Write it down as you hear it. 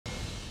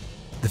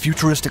The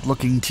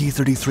futuristic-looking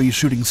T-33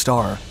 Shooting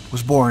Star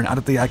was born out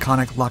of the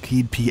iconic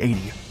Lockheed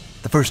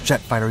P-80, the first jet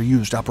fighter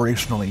used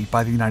operationally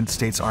by the United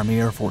States Army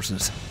Air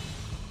Forces.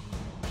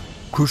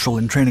 Crucial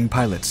in training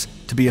pilots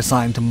to be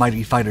assigned to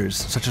mighty fighters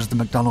such as the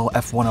McDonnell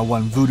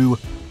F-101 Voodoo,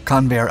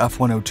 Convair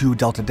F-102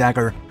 Delta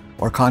Dagger,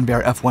 or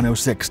Convair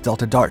F-106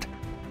 Delta Dart,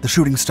 the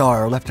Shooting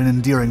Star left an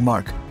endearing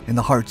mark in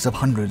the hearts of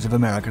hundreds of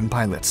American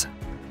pilots.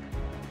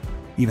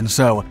 Even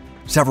so,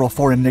 several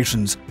foreign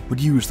nations would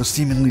use the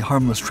seemingly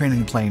harmless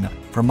training plane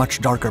for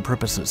much darker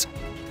purposes,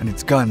 and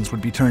its guns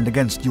would be turned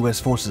against U.S.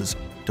 forces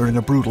during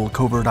a brutal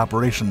covert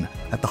operation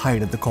at the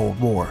height of the Cold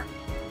War.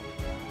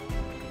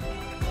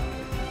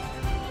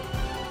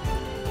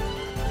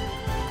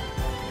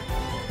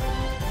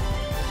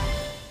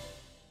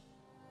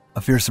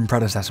 A fearsome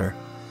predecessor.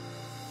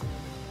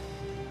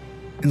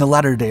 In the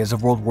latter days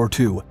of World War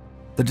II,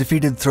 the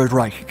defeated Third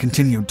Reich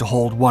continued to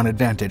hold one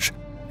advantage: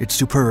 its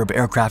superb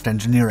aircraft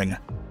engineering.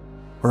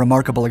 A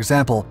remarkable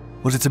example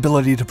was its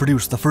ability to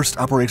produce the first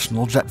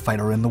operational jet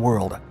fighter in the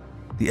world,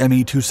 the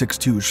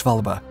Me-262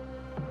 Schwalbe.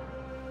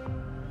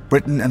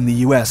 Britain and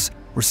the US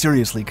were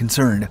seriously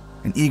concerned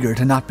and eager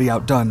to not be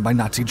outdone by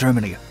Nazi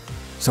Germany,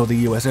 so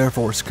the US Air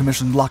Force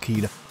commissioned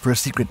Lockheed for a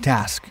secret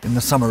task in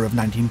the summer of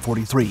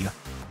 1943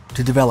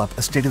 to develop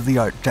a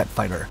state-of-the-art jet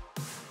fighter.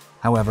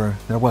 However,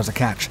 there was a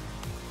catch.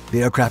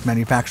 The aircraft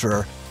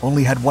manufacturer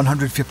only had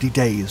 150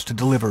 days to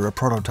deliver a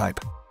prototype.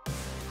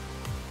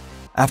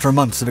 After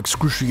months of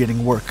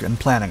excruciating work and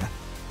planning,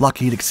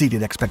 Lockheed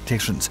exceeded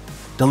expectations,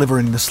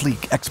 delivering the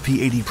sleek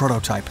XP-80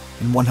 prototype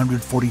in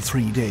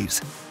 143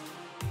 days.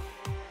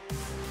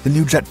 The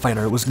new jet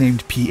fighter was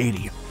named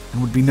P-80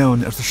 and would be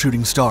known as the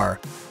Shooting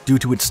Star due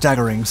to its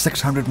staggering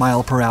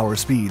 600-mile-per-hour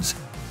speeds.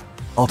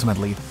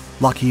 Ultimately,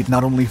 Lockheed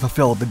not only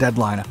fulfilled the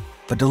deadline,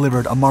 but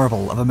delivered a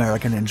marvel of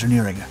American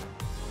engineering.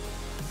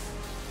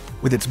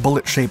 With its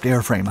bullet-shaped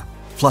airframe,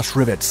 flush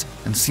rivets,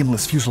 and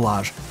seamless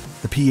fuselage,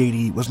 the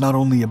P-80 was not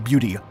only a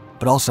beauty,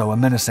 but also a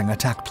menacing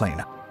attack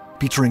plane,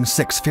 featuring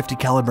 6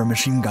 50-caliber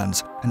machine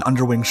guns and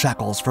underwing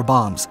shackles for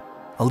bombs,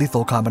 a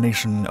lethal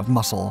combination of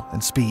muscle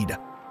and speed.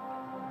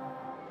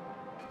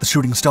 The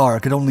Shooting Star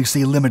could only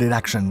see limited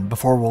action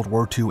before World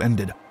War II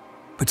ended,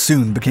 but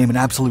soon became an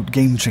absolute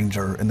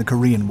game-changer in the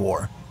Korean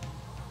War.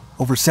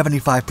 Over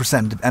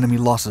 75% of enemy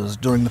losses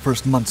during the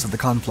first months of the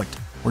conflict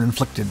were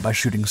inflicted by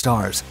Shooting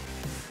Stars.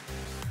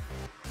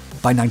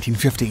 By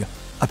 1950,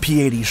 a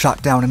P-80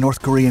 shot down a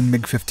North Korean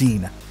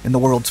MiG-15 in the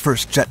world's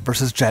first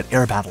jet-versus-jet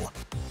air battle,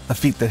 a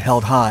feat that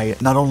held high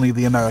not only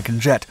the American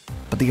jet,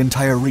 but the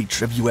entire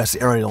reach of U.S.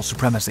 aerial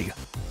supremacy.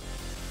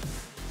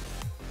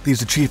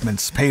 These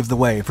achievements paved the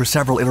way for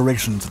several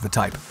iterations of the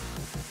type.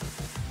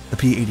 The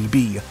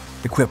P-80B,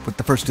 equipped with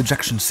the first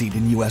ejection seat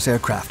in U.S.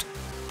 aircraft,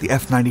 the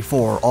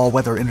F-94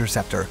 all-weather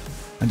interceptor,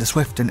 and a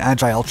swift and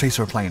agile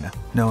chaser plane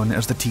known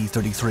as the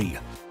T-33.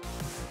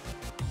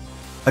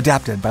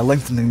 Adapted by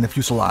lengthening the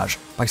fuselage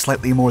by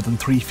slightly more than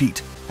 3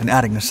 feet and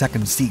adding a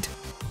second seat,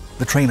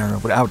 the trainer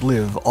would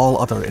outlive all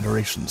other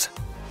iterations.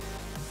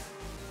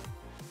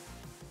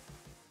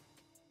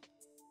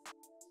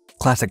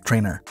 Classic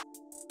trainer.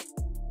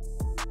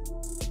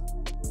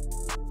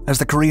 As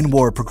the Korean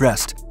War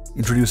progressed,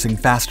 introducing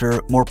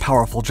faster, more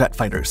powerful jet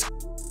fighters,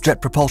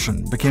 jet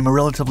propulsion became a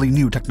relatively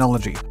new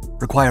technology,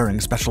 requiring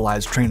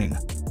specialized training.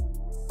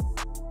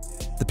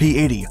 The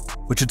P-80,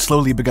 which had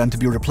slowly begun to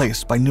be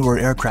replaced by newer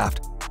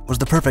aircraft, was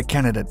the perfect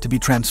candidate to be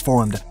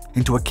transformed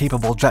into a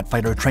capable jet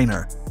fighter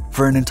trainer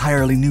for an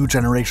entirely new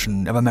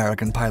generation of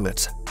American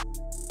pilots.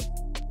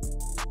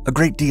 A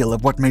great deal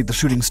of what made the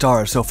Shooting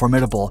Star so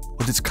formidable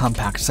was its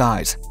compact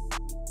size.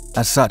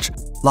 As such,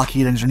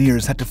 Lockheed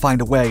engineers had to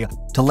find a way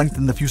to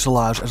lengthen the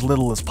fuselage as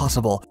little as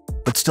possible,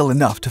 but still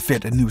enough to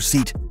fit a new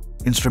seat,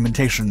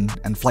 instrumentation,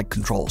 and flight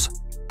controls.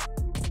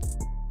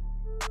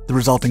 The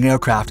resulting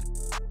aircraft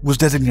was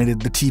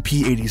designated the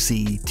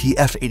TP-80C,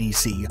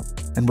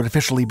 TF-80C, and would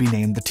officially be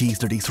named the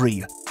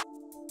T-33.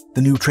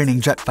 The new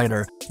training jet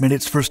fighter made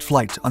its first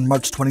flight on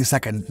March 22,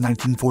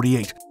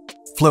 1948,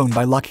 flown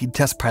by Lockheed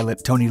test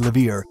pilot Tony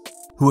Levere,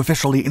 who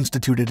officially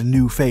instituted a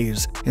new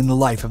phase in the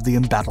life of the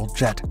embattled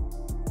jet.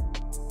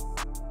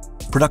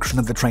 Production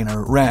of the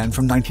trainer ran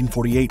from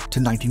 1948 to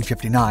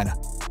 1959,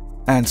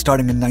 and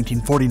starting in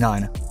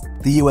 1949,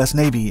 the U.S.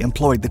 Navy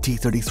employed the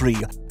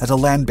T-33 as a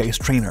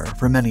land-based trainer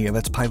for many of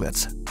its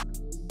pilots.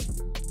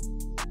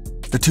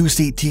 The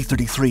 2-seat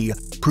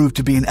T-33 proved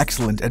to be an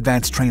excellent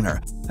advanced trainer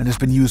and has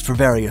been used for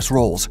various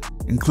roles,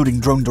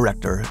 including drone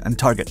director and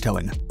target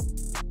towing.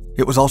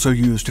 It was also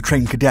used to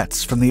train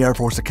cadets from the Air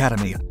Force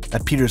Academy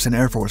at Peterson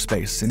Air Force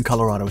Base in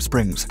Colorado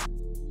Springs.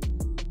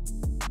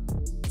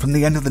 From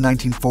the end of the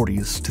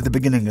 1940s to the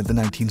beginning of the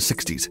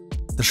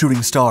 1960s, the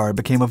Shooting Star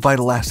became a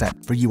vital asset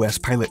for U.S.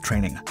 pilot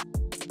training.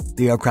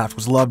 The aircraft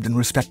was loved and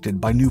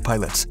respected by new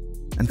pilots,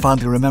 and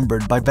fondly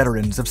remembered by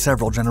veterans of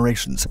several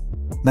generations,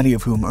 many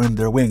of whom earned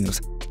their wings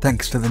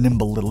thanks to the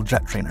nimble little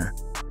jet trainer.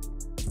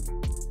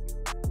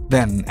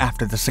 Then,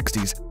 after the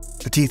 60s,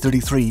 the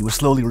T-33 was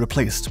slowly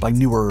replaced by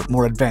newer,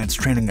 more advanced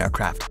training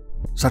aircraft,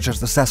 such as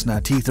the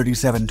Cessna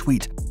T-37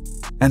 Tweet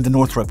and the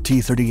Northrop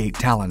T-38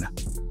 Talon.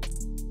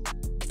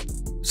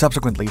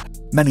 Subsequently,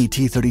 many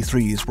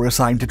T-33s were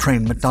assigned to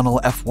train McDonnell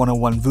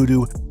F-101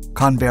 Voodoo,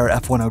 Convair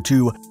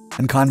F-102,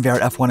 and Convair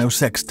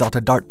F-106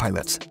 Delta Dart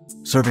pilots,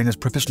 serving as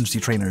proficiency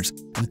trainers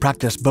and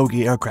practice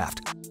bogey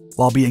aircraft,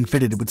 while being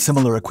fitted with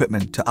similar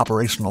equipment to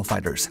operational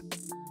fighters.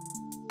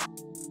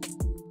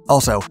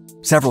 Also,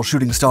 several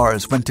shooting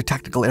stars went to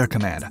Tactical Air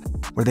Command,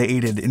 where they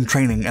aided in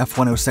training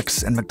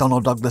F-106 and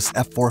McDonnell Douglas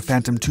F-4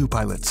 Phantom II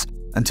pilots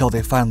until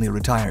they finally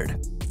retired.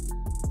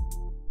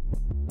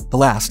 The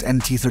last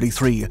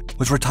NT-33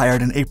 was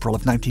retired in April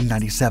of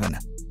 1997.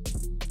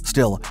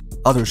 Still,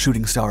 other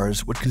shooting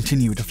stars would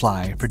continue to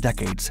fly for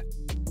decades.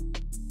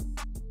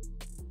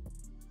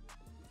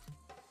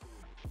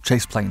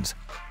 Chase planes.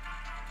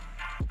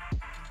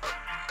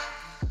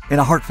 In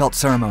a heartfelt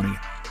ceremony,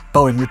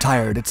 Boeing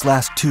retired its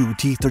last two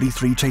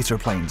T-33 chaser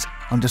planes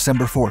on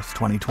December 4,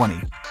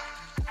 2020.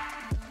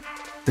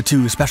 The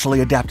two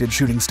specially adapted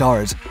shooting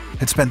stars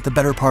had spent the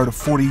better part of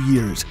 40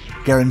 years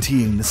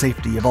guaranteeing the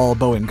safety of all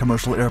Boeing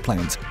commercial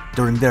airplanes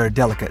during their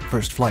delicate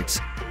first flights.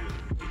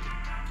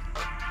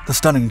 The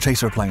stunning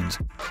chaser planes,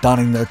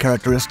 donning their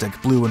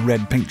characteristic blue and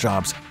red paint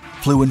jobs,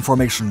 flew in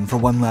formation for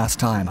one last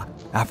time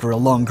after a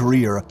long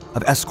career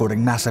of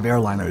escorting massive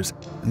airliners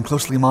and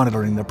closely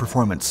monitoring their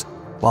performance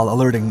while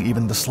alerting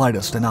even the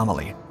slightest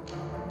anomaly.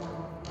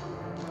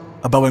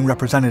 A Boeing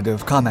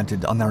representative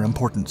commented on their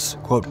importance,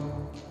 quote,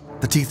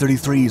 "The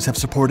T-33s have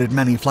supported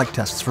many flight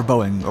tests for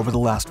Boeing over the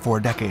last 4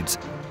 decades.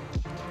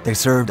 They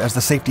served as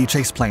the safety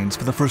chase planes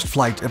for the first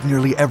flight of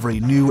nearly every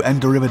new and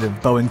derivative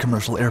Boeing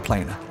commercial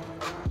airplane,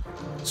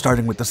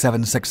 starting with the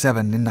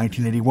 767 in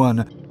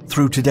 1981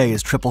 through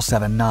today's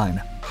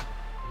 777-9.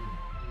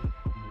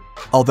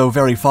 Although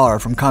very far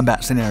from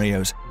combat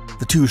scenarios,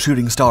 the two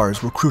shooting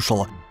stars were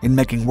crucial in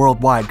making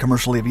worldwide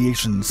commercial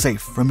aviation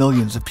safe for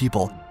millions of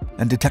people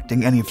and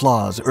detecting any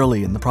flaws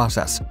early in the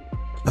process,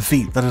 a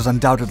feat that has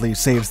undoubtedly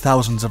saved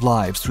thousands of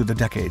lives through the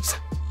decades.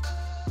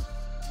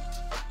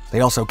 They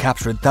also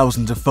captured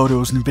thousands of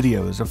photos and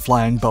videos of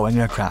flying Boeing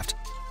aircraft,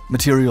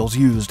 materials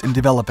used in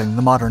developing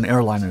the modern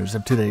airliners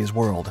of today's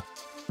world.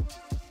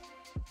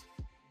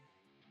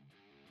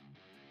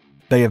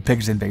 Bay of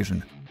Pigs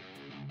invasion.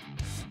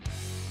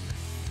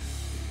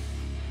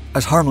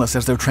 As harmless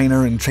as their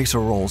trainer and chaser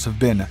roles have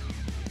been,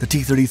 the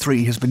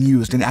T-33 has been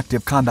used in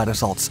active combat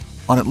assaults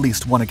on at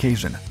least one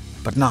occasion,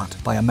 but not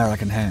by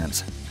American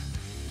hands.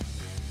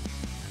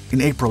 In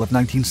April of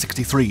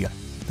 1963,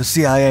 the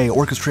CIA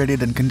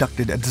orchestrated and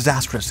conducted a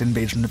disastrous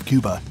invasion of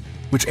Cuba,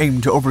 which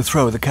aimed to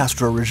overthrow the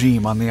Castro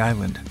regime on the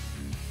island.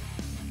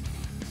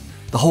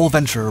 The whole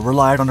venture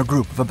relied on a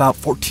group of about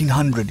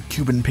 1,400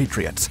 Cuban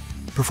patriots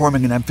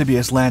performing an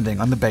amphibious landing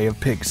on the Bay of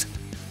Pigs,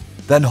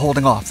 then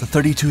holding off the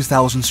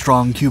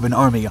 32,000-strong Cuban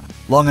army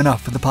long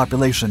enough for the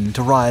population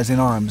to rise in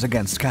arms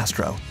against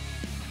Castro.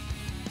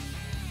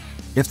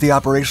 If the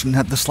operation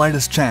had the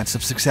slightest chance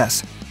of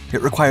success,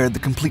 it required the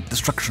complete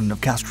destruction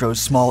of Castro's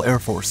small air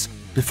force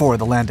before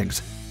the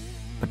landings.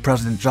 But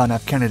President John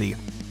F. Kennedy,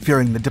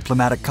 fearing the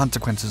diplomatic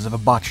consequences of a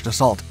botched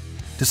assault,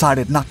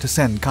 decided not to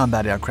send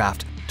combat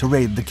aircraft to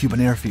raid the Cuban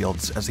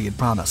airfields as he had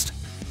promised.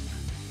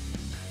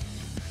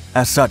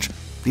 As such,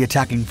 the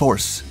attacking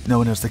force,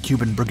 known as the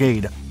Cuban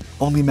Brigade,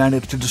 only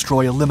managed to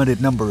destroy a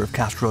limited number of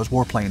Castro's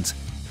warplanes,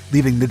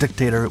 leaving the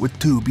dictator with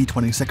 2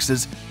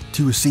 B-26s,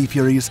 2 Sea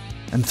Furies,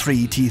 and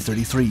 3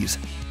 T-33s.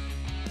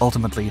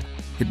 Ultimately,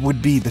 it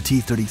would be the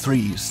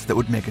T-33s that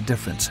would make a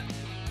difference.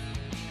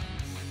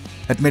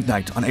 At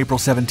midnight on April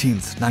 17,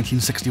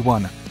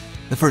 1961,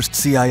 the first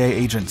CIA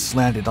agents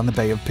landed on the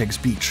Bay of Pigs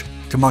beach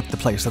to mark the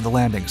place of the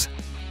landings.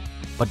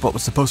 But what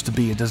was supposed to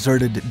be a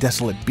deserted,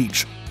 desolate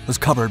beach was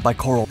covered by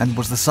coral and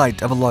was the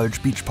site of a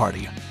large beach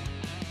party.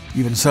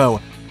 Even so,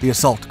 the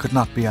assault could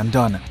not be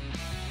undone,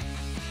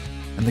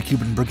 and the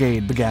Cuban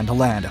Brigade began to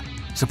land,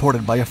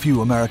 supported by a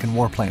few American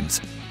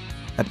warplanes.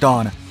 At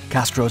dawn,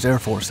 Castro's Air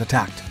Force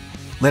attacked,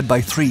 led by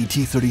 3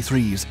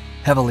 T-33s,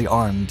 heavily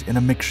armed in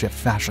a makeshift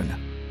fashion.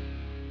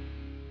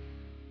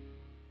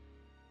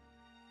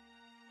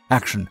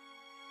 Action.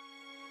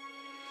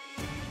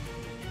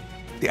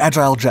 The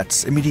agile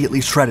jets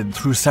immediately shredded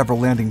through several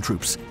landing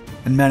troops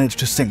and managed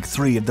to sink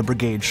 3 of the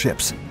brigade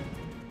ships.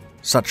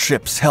 Such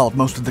ships held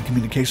most of the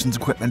communications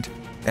equipment,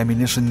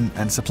 ammunition,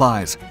 and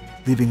supplies,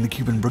 leaving the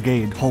Cuban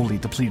Brigade wholly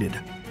depleted.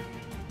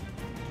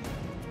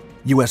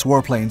 U.S.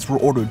 warplanes were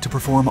ordered to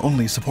perform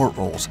only support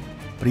roles,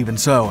 but even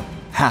so,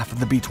 half of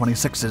the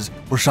B-26s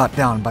were shot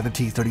down by the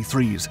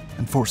T-33s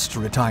and forced to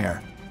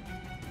retire.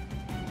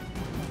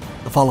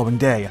 The following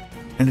day,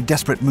 in a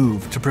desperate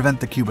move to prevent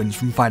the Cubans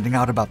from finding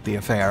out about the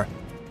affair,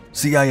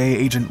 CIA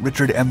agent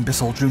Richard M.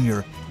 Bissell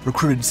Jr.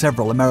 recruited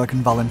several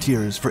American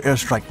volunteers for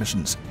airstrike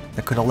missions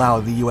that could allow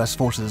the U.S.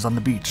 forces on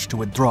the beach to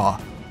withdraw.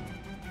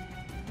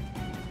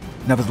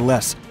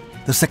 Nevertheless,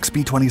 the 6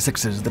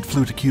 B-26s that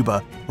flew to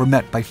Cuba were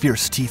met by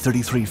fierce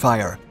T-33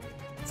 fire,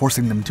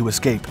 forcing them to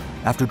escape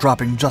after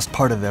dropping just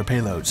part of their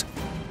payloads.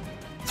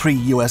 3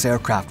 U.S.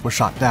 aircraft were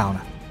shot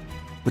down,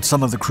 with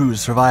some of the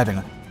crews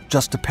surviving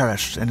just to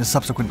perish in a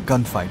subsequent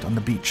gunfight on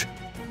the beach.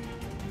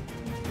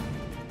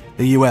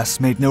 The US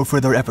made no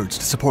further efforts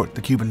to support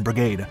the Cuban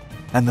brigade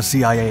and the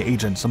CIA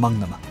agents among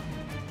them.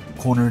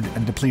 Cornered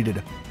and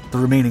depleted, the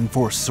remaining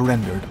force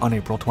surrendered on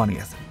April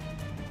 20th.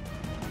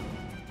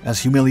 As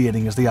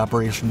humiliating as the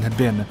operation had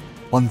been,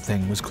 one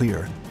thing was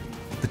clear.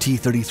 The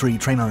T-33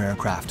 trainer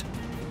aircraft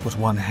was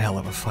one hell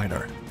of a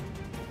fighter.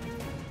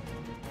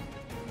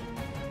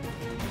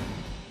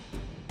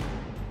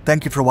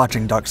 Thank you for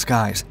watching Dark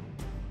Skies.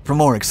 For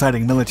more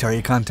exciting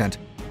military content,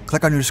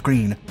 click on your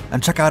screen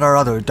and check out our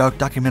other Dark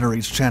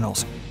Documentaries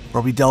channels,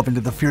 where we delve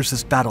into the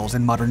fiercest battles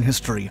in modern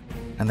history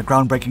and the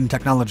groundbreaking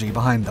technology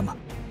behind them.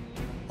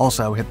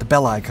 Also, hit the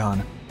bell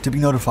icon to be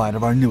notified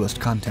of our newest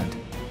content.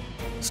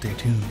 Stay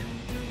tuned.